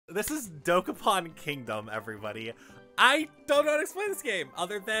This is Dokapon Kingdom, everybody. I don't know how to explain this game,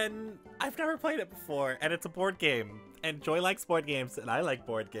 other than I've never played it before, and it's a board game. And Joy likes board games, and I like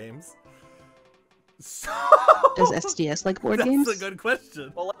board games. So... Does SDS like board games? That's a good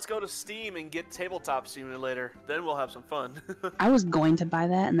question. Well, let's go to Steam and get Tabletop Simulator. Then we'll have some fun. I was going to buy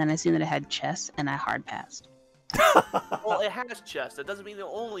that, and then I seen that it had chess, and I hard passed. Well, it has chess. That doesn't mean it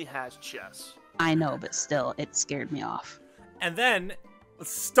only has chess. I know, but still, it scared me off. And then,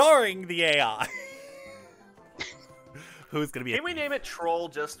 starring the AI. Who's gonna be? Can we name it Troll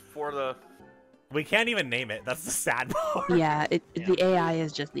just for the? We can't even name it. That's the sad part. Yeah, the AI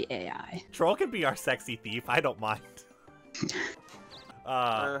is just the AI. Troll can be our sexy thief. I don't mind. Fair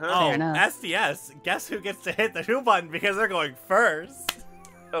Oh, enough. SDS. Guess who gets to hit the who button because they're going first?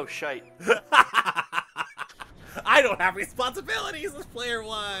 Oh, shite. I don't have responsibilities as player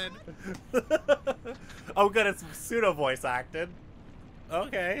one. Oh, good. It's pseudo voice acted.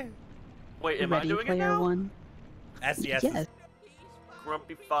 Okay. Wait, am I Ready, doing it player now? one? SDS. Yes.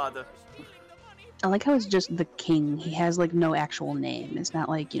 Grumpy father. I like how it's just the king. He has, like, no actual name. It's not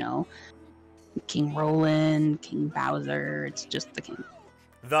like, you know, King Roland, King Bowser. It's just the king.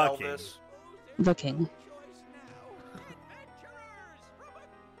 The king. Elvis. The king.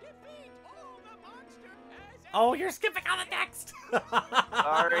 Oh, you're skipping on the text.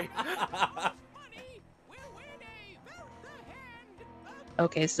 Sorry.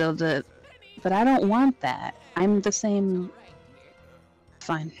 Okay, so but I don't want that. I'm the same.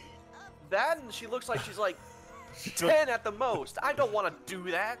 Fine. That and she looks like she's like 10 at the most. I don't want to do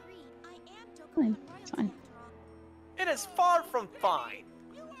that. Fine. It's fine. It is far from fine.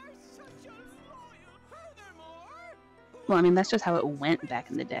 Well, I mean, that's just how it went back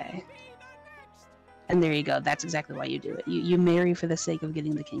in the day. And there you go. That's exactly why you do it. You marry for the sake of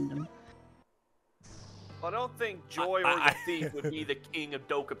getting the kingdom. I don't think Joy or the Thief would be the king of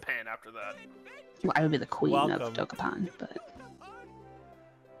Dokapan after that. Well, I would be the queen of Welcome. Dokapon, but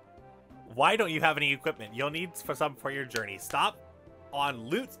Why don't you have any equipment? You'll need some for your journey. Stop on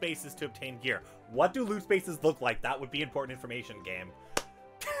loot spaces to obtain gear. What do loot spaces look like? That would be important information, game.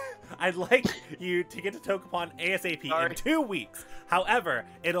 I'd like you to get to Dokapon ASAP in 2 weeks. However,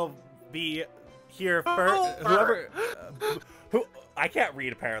 it'll be here first. Whoever... who I can't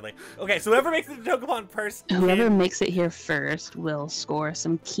read, apparently. Okay, so whoever makes it to Dokapon first... whoever makes it here first will score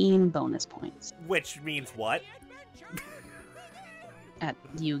some keen bonus points. Which means what?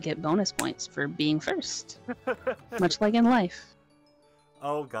 You get bonus points for being first. Much like in life.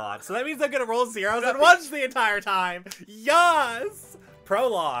 Oh god. So that means I'm gonna roll zeros and ones the entire time! Yes!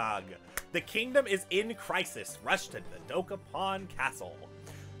 Prologue. The kingdom is in crisis. Rush to the Dokapon Castle.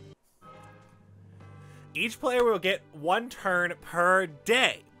 Each player will get 1 turn per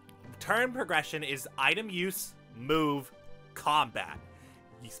day. Turn progression is item use, move, combat.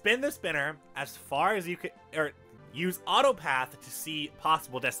 You spin the spinner as far as you can, or use autopath to see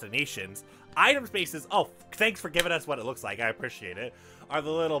possible destinations. Item spaces, oh, thanks for giving us what it looks like, I appreciate it, are the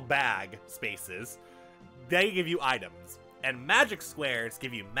little bag spaces. They give you items. And magic squares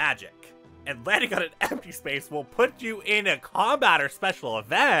give you magic. And landing on an empty space will put you in a combat or special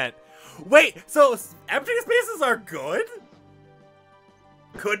event. Wait, so empty spaces are good?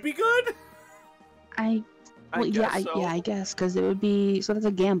 Could be good? Yeah, so. I guess, because it would be, so that's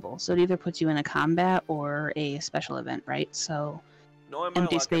a gamble. So it either puts you in a combat or a special event, right? So No, in my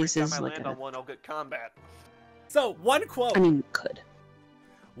empty luck, every spaces time I like land a- on one, I'll get combat. So, one quote. I mean, could.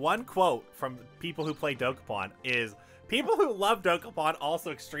 One quote from people who play Dokapon is, people who love Dokapon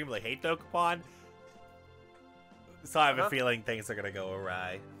also extremely hate Dokapon. So I have a feeling things are going to go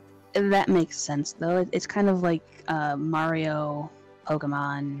awry. That makes sense, though. It's kind of like Mario,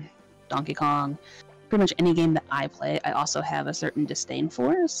 Pokemon, Donkey Kong. Pretty much any game that I play, I also have a certain disdain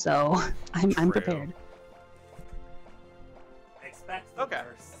for, so I'm prepared. Expect the Okay.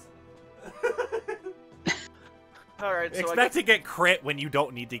 worst. Alright, so Expect to get crit when you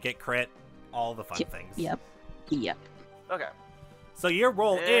don't need to get crit. All the fun things. Yep. Okay. So your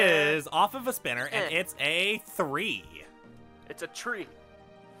roll is off of a spinner, and it's a 3. It's a tree.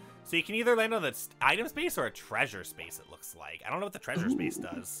 So you can either land on the item space or a treasure space, it looks like. I don't know what the treasure space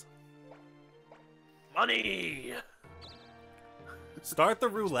does. Money! Start the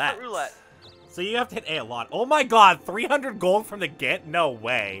roulette. Roulette. So you have to hit A lot. Oh my god, 300 gold from the get? No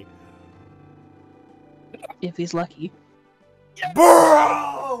way. If he's lucky.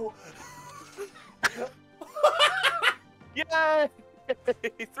 Bro! Yay!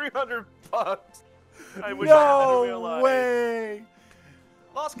 300 bucks. I wish I had realized. No way!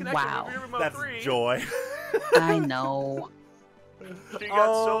 Lost connection Wow. with your remote That's 3. joy. I know. She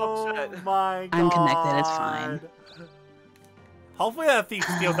got so upset. Oh my god. I'm connected, it's fine. Hopefully that thief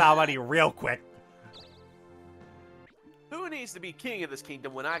steals that money real quick. Who needs to be king of this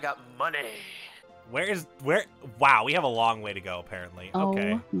kingdom when I got money? Where? Wow, we have a long way to go, apparently.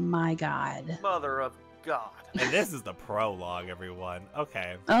 Okay. Oh my god. Mother of God. And this is the prologue, everyone.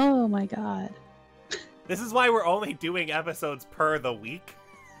 Okay. Oh my god. This is why we're only doing episodes per the week.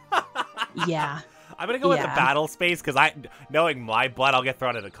 Yeah. I'm gonna go with the Yeah. battle space, because knowing my butt, I'll get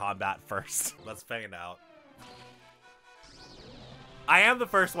thrown into combat first. Let's find out. I am the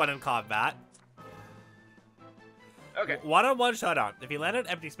first one in combat. Okay. One-on-one showdown. If you land on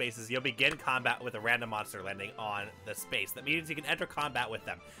empty spaces, you'll begin combat with a random monster landing on the space. That means you can enter combat with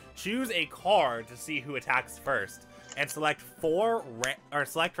them. Choose a card to see who attacks first, and select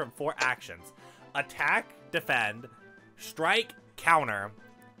select from 4 actions: attack, defend, strike, counter,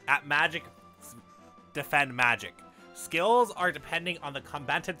 at magic, defend magic. Skills are depending on the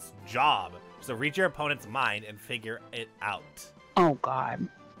combatant's job, so read your opponent's mind and figure it out. Oh god.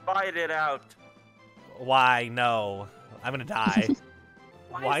 Fight it out. Why? No. I'm gonna die.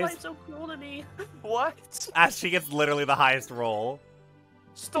 Why is life so cruel to me? What? As she gets literally the highest roll.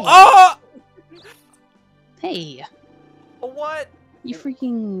 Stop. Oh! Hey. What? You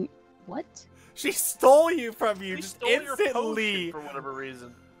freaking... What? She stole you from you She just stole your instantly. potion for whatever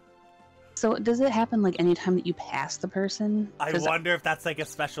reason. So does it happen like anytime that you pass the person? I 'Cause wonder if that's like a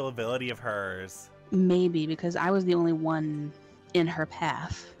special ability of hers. maybe, because I was the only one in her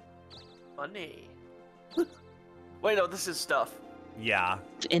path. Funny. Wait, no, this is stuff. Yeah.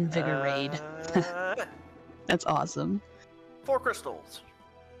 Invigorate. That's awesome. 4 crystals.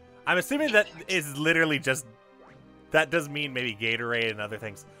 I'm assuming that is literally just... That does mean maybe Gatorade and other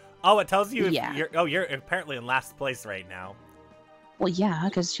things. Oh, it tells you if Yeah. you're apparently in last place right now. Well, yeah,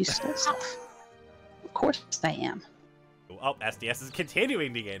 because she stole stuff. Of course I am. Oh, SDS is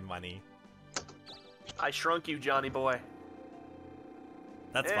continuing to gain money. I shrunk you, Johnny boy.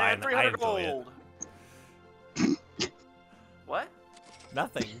 That's And fine. I 300 enjoy it. gold. What?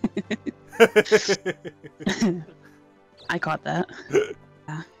 Nothing. I caught that.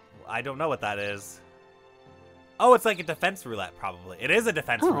 I don't know what that is. Oh, it's like a defense roulette, probably. It is a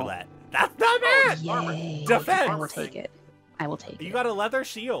defense Oh. roulette. That's not bad! Yay. Defense. I will take it. I will take You it. got a leather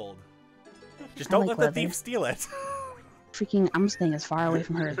shield. Just I don't like let the leather. thief steal it. Freaking, I'm staying as far away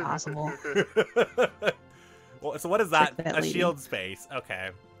from her as possible. Well, so what is that? Frick that A lady. shield space.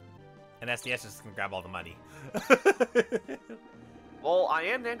 Okay. And SDS is just gonna grab all the money. Well, I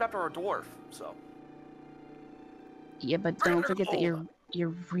am named after a dwarf, so. Yeah, but don't forget that you're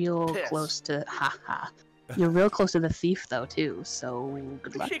real Piss. close to You're real close to the thief though too. So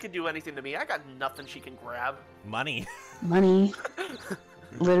good luck. She can do anything to me. I got nothing she can grab. Money. Money.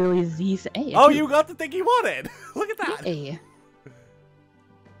 Literally the hey, Oh, dude. you got the thing you wanted. Look at that. Hey.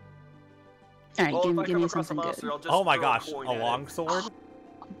 All right, Well, if I give come me across a something monster, good. I'll just Oh my throw gosh, coin a at it. longsword?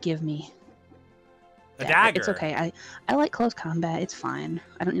 Give me. A dagger. It's okay. I like close combat. It's fine.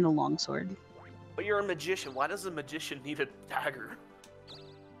 I don't need a longsword. But you're a magician. Why does a magician need a dagger?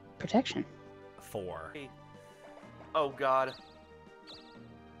 Protection. 4. Oh God.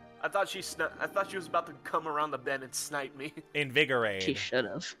 I thought she was about to come around the bend and snipe me. Invigorate. She should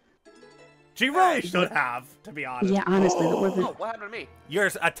have. She really should have, to be honest. Yeah, honestly, that wasn't. Oh, what happened to me? Your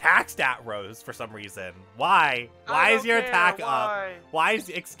attack stat rose for some reason. Why? I Why is don't your care, attack up? why? Why is,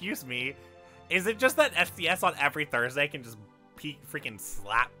 excuse me, is it just that SDS on every Thursday can just freaking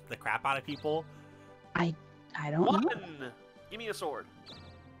slap the crap out of people? I don't know. 1! Give me a sword.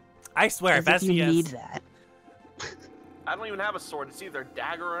 I swear, As if if you SDS... need that. I don't even have a sword. It's either a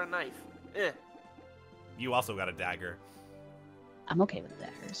dagger or a knife. You also got a dagger. I'm okay with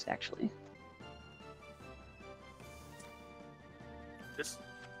daggers, actually.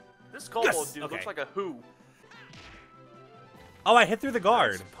 This kobold Yes! dude Okay. looks like a who. Oh, I hit through the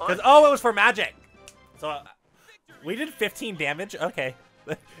guard. Nice 'Cause- punch. oh, it was for magic. So, we did 15 damage? Okay.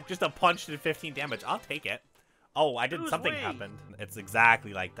 Just a punch did 15 damage. I'll take it. Oh, I did Who's something we? happened. It's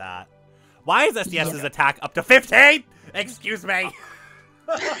exactly like that. Why is SDS's Yeah. attack up to 15? Excuse me.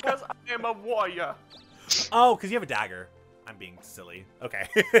 Because I am a warrior. Oh, because you have a dagger. I'm being silly. Okay.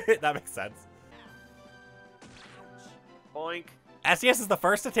 That makes sense. Boink. SDS is the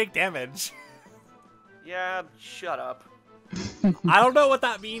first to take damage. Yeah, shut up. I don't know what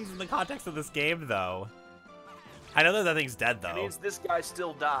that means in the context of this game, though. I know that thing's dead, It though. means this guy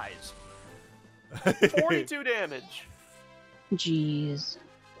still dies. 42 damage. Jeez.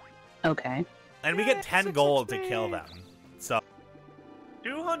 Okay. And we get Yeah, 10 6 gold to XP. kill them. So,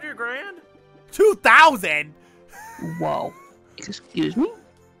 200 grand? 2,000? Whoa. Excuse me?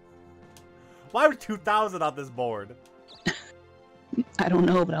 Why would 2,000 on this board? I don't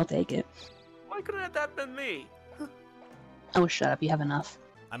know, but I'll take it. Why couldn't that been me? Oh, shut up. You have enough.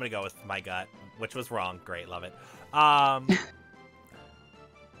 I'm gonna go with my gut, which was wrong. Great, love it.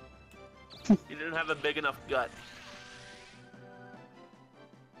 You didn't have a big enough gut.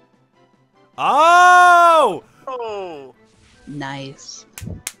 Oh! Oh! Nice.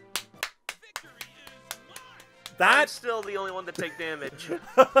 I'm That's still the only one to take damage.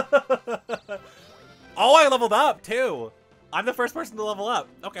 Oh, I leveled up too. I'm the first person to level up.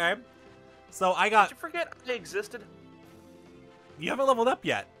 Okay. So I got. Did you forget I existed? You haven't leveled up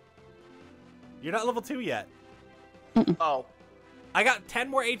yet. You're not level 2 yet. Oh. I got 10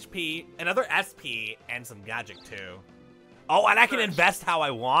 more HP, another SP, and some magic too. Oh, and I can invest how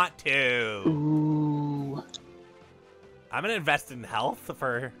I want to. Ooh. I'm gonna invest in health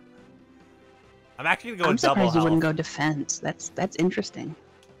for. I'm actually gonna go I'm with double surprised you health. wouldn't go defense. That's interesting.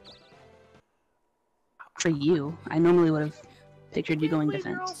 For you, I normally would have pictured you going Wait,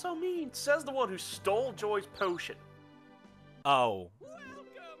 you're defense. also mean. Says the one who stole Joy's potion. Oh.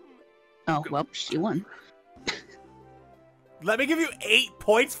 Oh, well, she won. Let me give you 8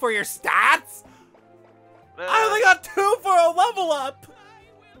 points for your stats? Uh, I only got 2 for a level up!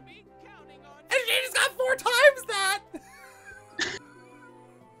 And she just got 4 times that!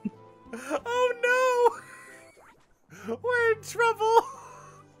 Oh no! We're in trouble!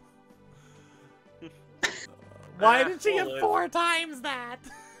 Why did she get 4 times that?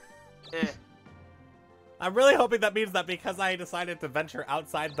 Eh. I'm really hoping that means that because I decided to venture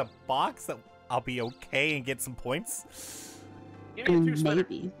outside the box that I'll be okay and get some points. Give me a two-spinner.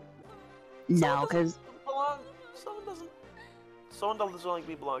 Maybe. No, because Someone doesn't like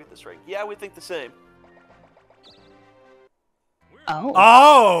me belong at this rate. Yeah, we think the same. oh,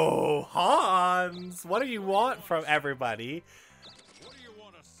 Oh, Hans! What do you want from everybody?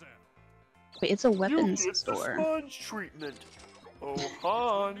 wait, it's a You weapons get the store. sponge treatment. Oh,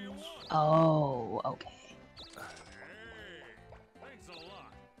 Hans. Oh, okay.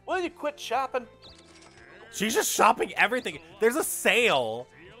 Will you quit shopping? She's just shopping everything. There's a sale.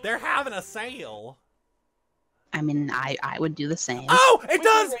 They're having a sale. I mean, I would do the same. Oh, it We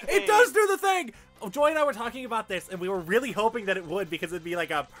does! did it. It does do the thing! Oh, Joy and I were talking about this, and we were really hoping that it would, because it'd be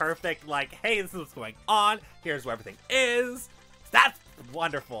like a perfect, like, hey, this is what's going on. Here's where everything is. That's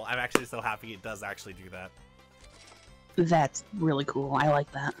wonderful. I'm actually so happy it does actually do that. That's really cool. I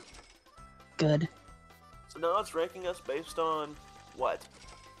like that. Good. So now it's ranking us based on what?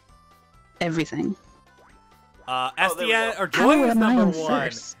 Everything. there we SDN, go. or Joy How is am I number in 1.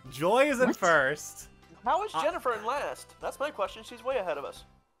 first? Joy is in What? first. How is Jennifer in last? That's my question. She's way ahead of us.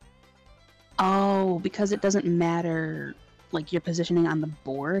 Oh, because it doesn't matter, like, your positioning on the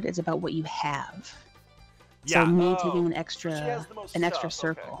board. It's about what you have. Yeah. So me Oh, taking an she extra has the most stuff,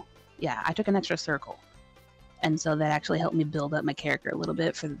 circle. okay. Yeah, I took an extra circle. And so that actually helped me build up my character a little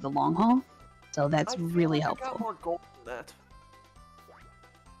bit for the long haul. So that's I feel really like I got helpful. more gold than that.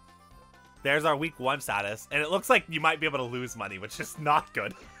 There's our week 1 status, and it looks like you might be able to lose money, which is not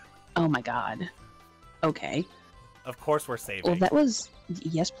good. Oh my god. Okay. Of course we're saving. Well, that was...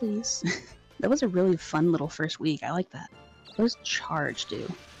 Yes, please. That was a really fun little first week. I like that. What does charge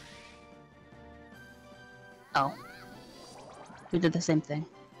do? Oh. We did the same thing.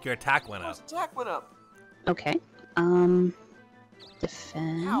 Your attack went up. His attack went up. Okay.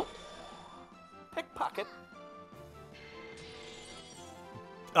 Defend... Ow. Pickpocket.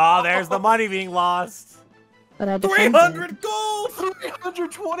 Oh, there's the money being lost. But I defended. 300 gold!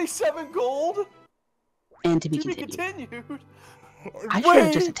 327 gold? And to be To be continued. continued. I should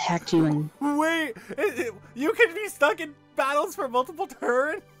have just attacked you and... Wait, you can be stuck in battles for multiple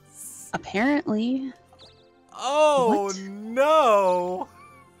turns? Apparently... Oh, What? no.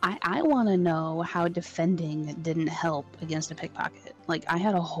 I want to know how defending didn't help against a pickpocket. Like, I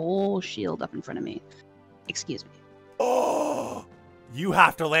had a whole shield up in front of me. Excuse me. Oh, you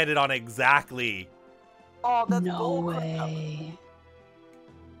have to land it on exactly. Oh, that's No bull crap. way.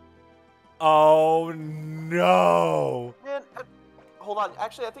 Oh, no. Man, hold on.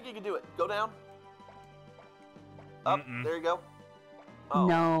 Actually, I think you can do it. Go down. Up. Mm-mm. There you go. Oh.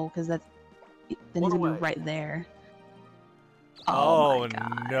 No, because that's... Then One he's gonna away. be right there. Oh, my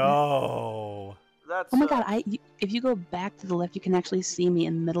god. no. That's, Oh my god, if you go back to the left, you can actually see me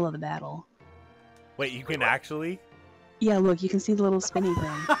in the middle of the battle. Wait, you can what? actually? Yeah, look, you can see the little spinning thing.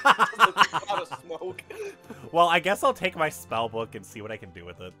 out of smoke. Well, I guess I'll take my spell book and see what I can do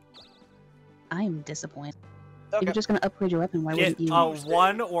with it. I am disappointed. If Okay. you're just gonna upgrade your weapon, why Get wouldn't you? a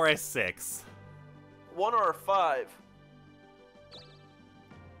 1 or a 6. 1 or a 5.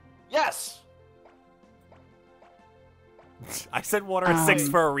 Yes! I said 1 or a 6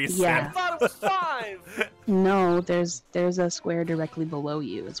 for a reason. I yeah. thought it was 5! No, there's a square directly below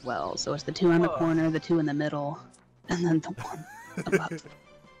you as well. So it's the 2 on the Ugh. corner, the 2 in the middle, and then the one above.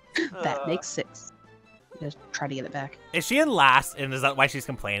 That makes 6. Just try to get it back. Is she in last, and is that why she's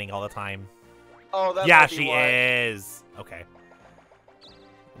complaining all the time? Oh, that Yeah, might be she why. is. Okay.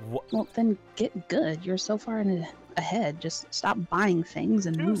 Well, then get good. You're so far ahead. Just stop buying things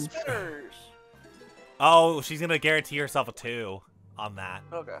and 2 move. spinners. Oh, she's gonna guarantee herself a 2 on that.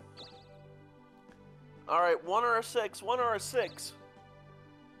 Okay. All right, 1 or a 6. 1 or a 6.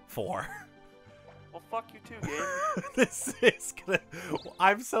 4. Well, fuck you too, game. This is gonna.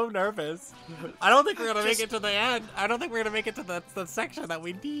 I'm so nervous. I don't think we're gonna make it to the end. I don't think we're gonna make it to the section that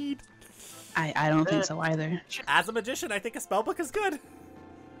we need. I don't think so either. As a magician, I think a spellbook is good.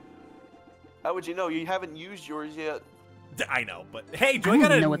 How would you know? You haven't used yours yet. I know, but hey, I Joy don't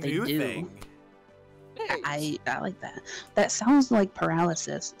got a know what they new do. thing. Thanks. I like that. That sounds like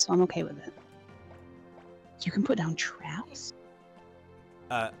paralysis, so I'm okay with it. You can put down traps?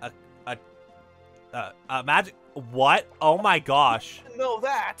 Magic. What? Oh my gosh. Didn't know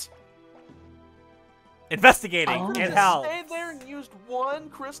that. Investigating. Oh. It helped. Stayed there and used 1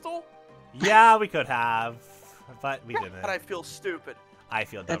 crystal. Yeah, we could have, but we didn't. But I feel stupid. I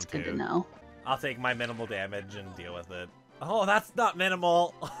feel dumb That's too. good to know. I'll take my minimal damage and deal with it. Oh, that's not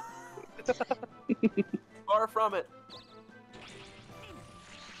minimal. Far from it.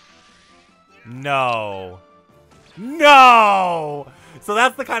 No. No! So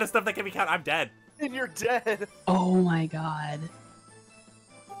that's the kind of stuff that can be counted. I'm dead. And you're dead. Oh my god.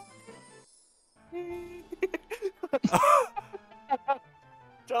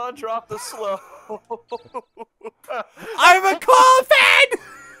 John dropped the slow. I'm a coffin!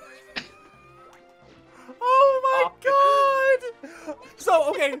 Oh my god! So,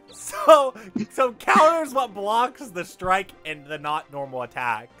 okay, so counters what blocks the strike and the not normal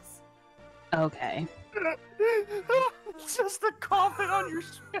attacks. Okay. Just a coffin on your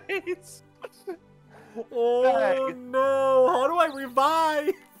face. Oh Dang. no! How do I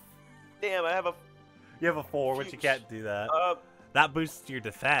revive? Damn, I have a. You have a 4, which you can't do that. Uh, That boosts your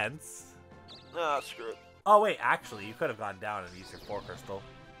defense. screw it. Oh wait, actually, you could have gone down and used your 4 crystal.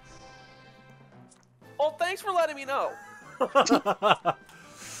 Well, thanks for letting me know.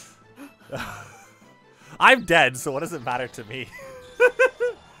 I'm dead, so what does it matter to me?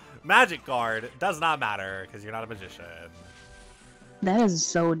 Magic guard does not matter because you're not a magician. That is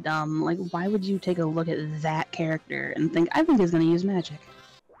so dumb. Like, why would you take a look at that character and think, I think he's gonna use magic?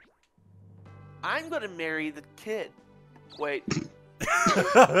 I'm gonna marry the kid. Wait.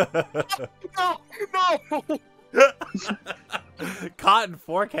 No, no. Cotton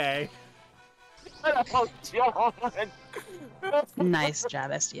 4K. Oh, John. Nice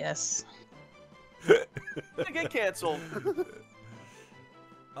job, STS. Gonna get canceled.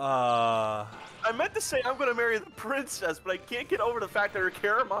 I meant to say I'm gonna marry the princess, but I can't get over the fact that her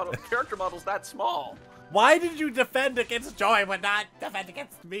character model's that small. Why did you defend against Joy but not defend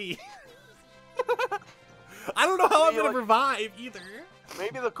against me? I don't know how I'm Maybe, gonna revive either.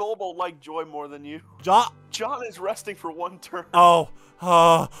 Maybe the kobold like Joy more than you. John is resting for 1 turn. at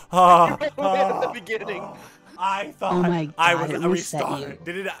the beginning. I thought Oh my I God, was it a reset restart. you.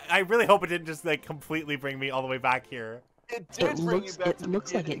 Did it? I really hope it didn't just like completely bring me all the way back here. It did bring you back to the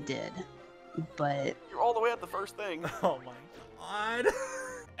looks like beginning. it did, but You're all the way at the first thing. Oh my god.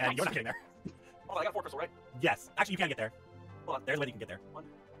 And you're not getting there. Oh, I got 4 crystal, right? Yes. Actually, you can get there. Hold on. There's a way that you can get there. 1.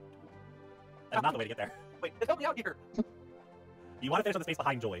 That's not the way to get there. Wait, help me out here. You want to finish on the space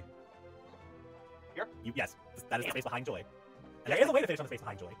behind Joy. Here? Yes. That is the space behind Joy. And there is a way to finish on the space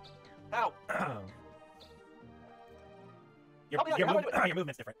behind Joy. Ow. Your, Help me out, your, how do I move, do it? your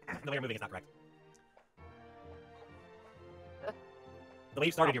movement's different. The way you're moving is not correct. The way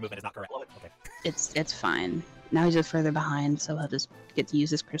you started your movement is not correct. Love it. Okay. it's fine. Now he's just further behind, so he'll just get to use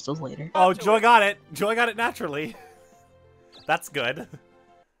his crystals later. Oh, Joy got it. Joy got it naturally. That's good.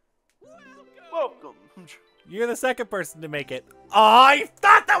 Welcome. You're the second person to make it. Oh, I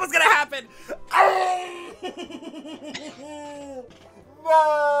thought that was gonna happen! Oh!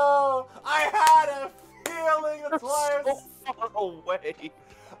 No! I had a feeling that's why I was... So far away.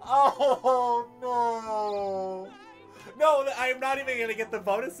 Oh, no! No, I'm not even gonna get the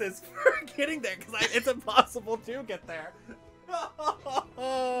bonuses for getting there, because it's impossible to get there.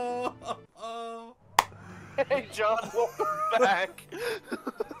 Hey, John, welcome back.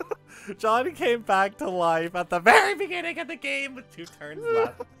 John came back to life at the very beginning of the game with 2 turns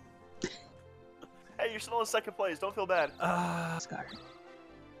left. Hey, you're still in 2nd place. Don't feel bad. Scar.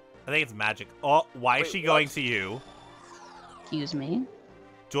 I think it's magic. Oh, why is Wait, she going what? to you? Excuse me?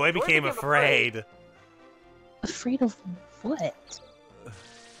 Joy became afraid. Afraid of what?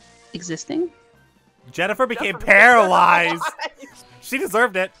 Existing? Jennifer became Jennifer paralyzed. She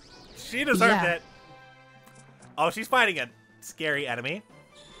deserved it. She deserved Yeah. it. Oh, she's fighting a scary enemy.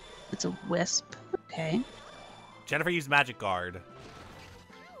 It's a wisp. Okay. Jennifer used Magic Guard.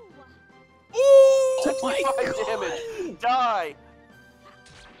 Ooh! Oh my 25 God. damage. Die.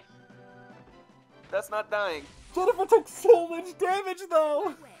 That's not dying. Jennifer took so much damage,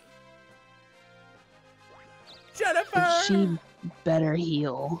 though. Jennifer! She better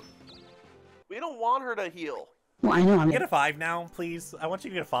heal. We don't want her to heal. Well, I know I'm Get a 5 now, please. I want you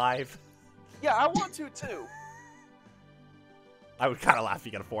to get a 5. Yeah, I want to too. I would kind of laugh if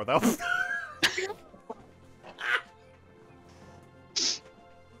you get a 4, though.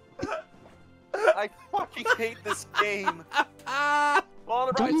 I fucking hate this game. Well, on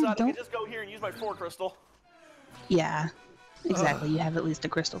the bright side, I can just go here and use my 4 crystal. Yeah, exactly. You have at least a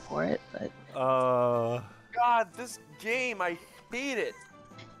crystal for it, but God, this game, I hate it.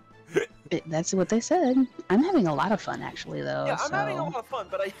 that's what they said. I'm having a lot of fun actually, though. Yeah, I'm so... having a lot of fun,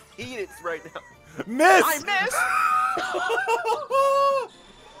 but I hate it right now. Miss! I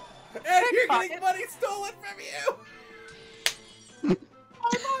missed! And you're getting money stolen from you!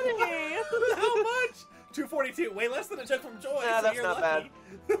 My money! How much? 242, way less than a check from Joy. Yeah, so that's you're not lucky.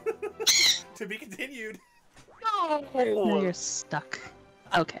 To be continued. Now No! you're stuck.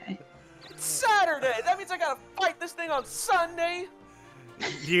 Okay. It's Saturday! That means I gotta fight this thing on Sunday!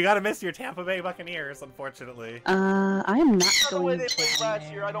 You gotta miss your Tampa Bay Buccaneers, unfortunately. I am not Not the way going they to. played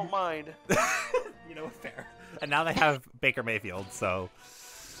last year, I don't mind. You know, fair. And now they have Baker Mayfield, so...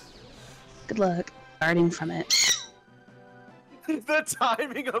 Good luck. Starting from it. The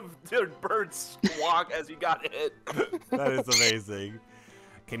timing of the bird's squawk as he got hit. That is amazing.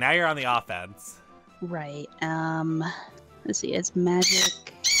 Okay, now you're on the offense. Right. Let's see. It's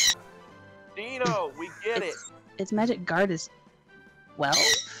magic. Dino, we get it. Its magic guard is 12.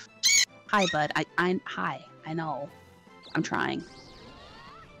 Hi, bud. Hi. I know. I'm trying.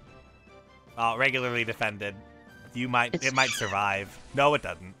 Regularly defended. It might It's- survive. No, it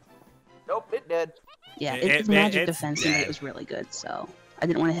doesn't. Nope, it dead. Yeah, It- its it- magic it's defense dead. and it was really good, so I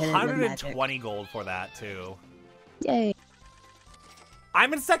didn't want to hit it with magic. 120 gold for that, too. Yay.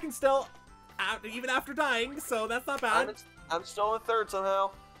 I'm in second still, even after dying, so that's not bad. I'm still in third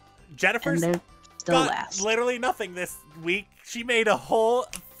somehow. And Jennifer's they're still got last. literally nothing this week. She made a whole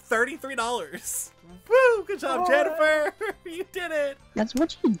 $33. Woo! Good job, Jennifer! You did it! That's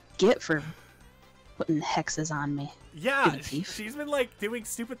what you get for putting hexes on me. Yeah, Good thief. she's been like doing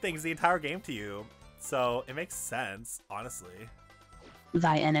stupid things the entire game to you. So it makes sense, honestly.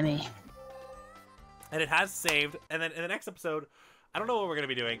 Thy enemy. And it has saved. And then in the next episode, I don't know what we're gonna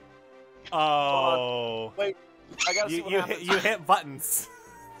be doing. Oh, Wait, I gotta see what happens. you hit buttons.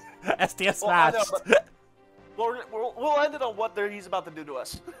 SDS Well, I know, smashed. We'll end it on what he's about to do to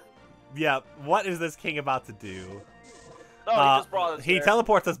us. Yeah, what is this king about to do? No, he just brought us He there.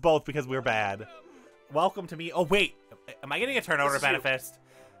 teleports us both because we're bad. Welcome to me. Oh wait, am I getting a turn order This is you.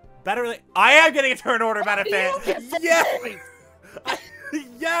 benefit? I am getting a turn order benefit. Yay!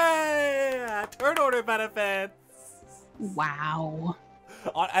 Yeah! Turn order benefits. Wow.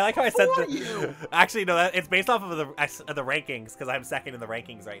 I like how I said Who are that. you? Actually, no, it's based off of the rankings because I'm second in the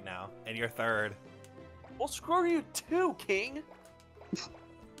rankings right now, and you're third. Well, screw you too, King.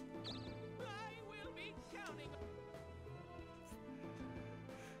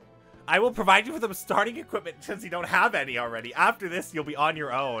 I will provide you with some starting equipment since you don't have any already. After this, you'll be on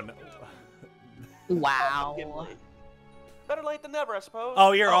your own. Wow. Better late than never, I suppose.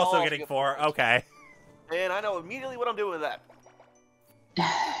 Oh, you're also I'll getting get 4. points. Okay. And I know immediately what I'm doing with that.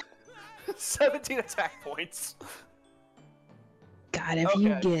 17 attack points. God, if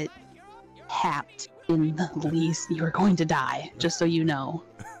you Okay. get hacked in the least, you are going to die, just so you know.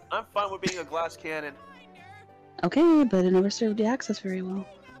 I'm fine with being a glass cannon. Okay, but it never served the access very well.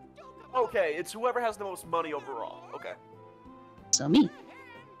 Okay, it's whoever has the most money overall. Okay. So me.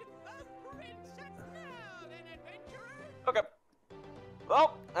 Okay.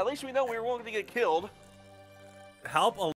 Well, at least we know we were going to get killed. Help